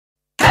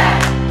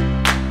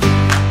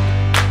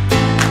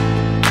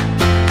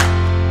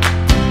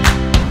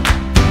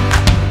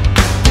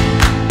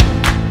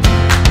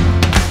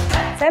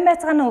Сайн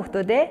байцгаана уу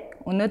хүүхдүүд ээ.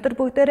 Өнөөдөр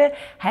бүгдээрээ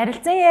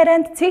харилцан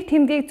ярианд цэг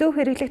тэмдгийг зөв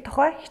хэрэглэх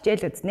тухай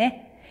хичээл үзнэ.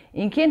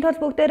 Ингийн тул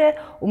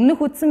бүгдээрээ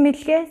өмнөх үздсэн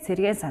мэдлэгээ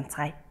сэргээн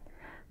санацгаая.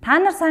 Та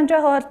нар санаж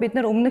байгаа бол бид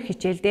нар өмнөх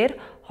хичээл дээр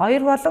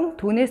хоёр болон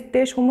түүнээс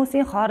дээш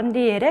хүмүүсийн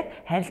хоорондын яриаг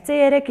харилцан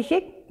яриа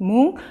гэхийг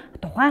мөн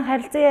тухайн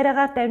харилцан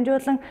яриагаар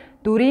дамжуулан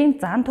дүрийн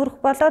зан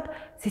төрх болоод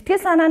сэтгэл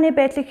санааны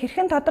байдлыг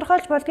хэрхэн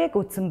тодорхойлж болдгийг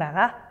үзсэн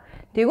байгаа.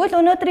 Тэгвэл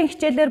өнөөдрийн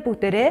хичээлээр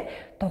бүгдээрээ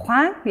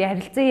тухайн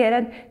ярилцсан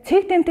ярианд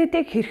цэг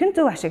тэмдэгтийг хэрхэн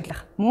зөв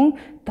ашиглах, мөн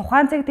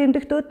тухайн цэг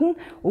тэмдэгтүүд нь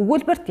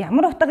өгүүлбэрт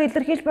ямар утга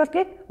илэрхийлж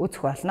болдгийг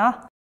үзэх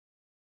болно.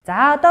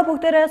 За одоо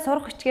бүгдээрээ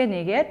сурах хичгээ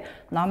нээгээд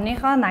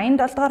номныхоо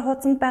 87 дугаар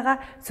хуудсанд байгаа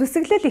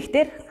сүсэглэл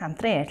ихтер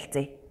хамтран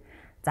ярилцъя.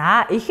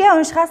 За ихээ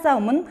уншихаасаа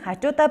өмнө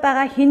хажуудаа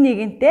байгаа хин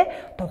нэгэнтэй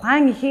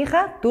тухайн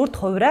ихийнхаа дүрд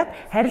хувраад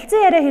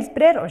харилцан яриа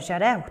хэлбэрээр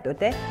уншаарай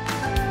хүүхдүүдээ.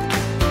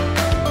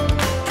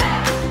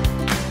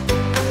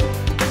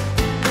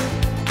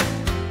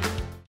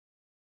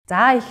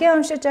 За ихээ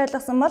уншиж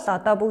ойлгосон бол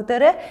одоо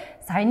бүгдээрээ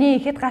саяны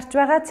ихэд гарч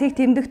байгаа цэг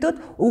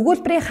тэмдэгтүүд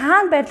өгүүлбэрийн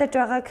хаана байрлаж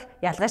байгааг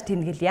ялгаж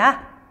тэмдэглэе.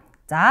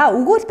 За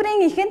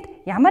өгүүлбэрийн ихэнд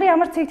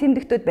ямар цэг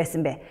тэмдэгтүүд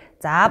байсан бэ?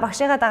 За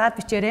багшигаа дагаад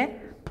бичээрэй.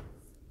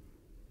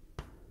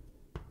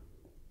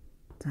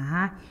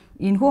 За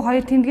энэхүү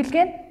хоёр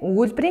тэмдэглэгээ нь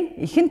өгүүлбэрийн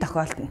ихэнд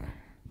тохиолдно.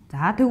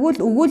 За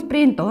тэгвэл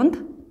өгүүлбэрийн дунд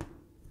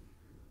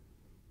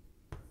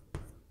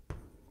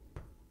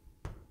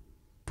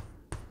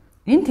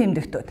энэ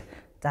тэмдэгтүүд.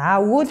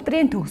 За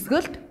өгүүлбэрийн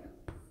төгсгөлд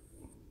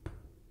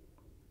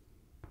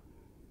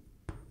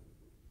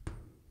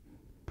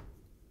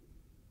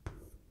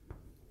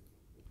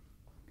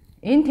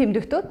энэ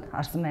тэмдэгтүүд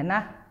орсон байна.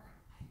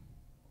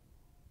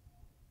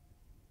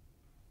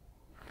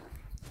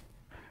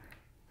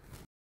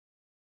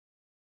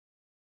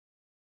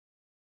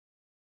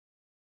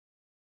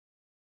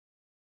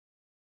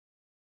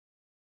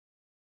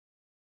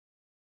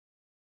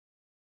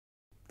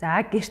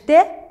 За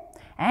гэртээ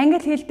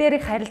англи хэл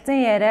дээрх харилцан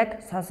яриаг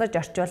сонсож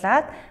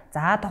орчуулад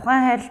за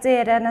тухайн харилцан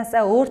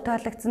ярианаасаа өөр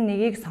тоологдсон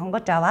нэгийг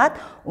сонгож аваад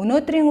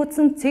өнөөдрийн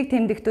үздсэн цэг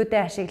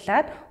тэмдэгтүүдэд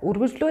ашиглаад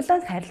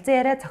үргэлжлүүлэн харилцан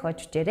яриа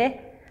зохиож бичээрэй.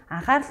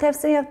 Анхаарал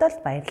тавьсан явдалд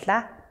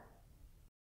баярлалаа.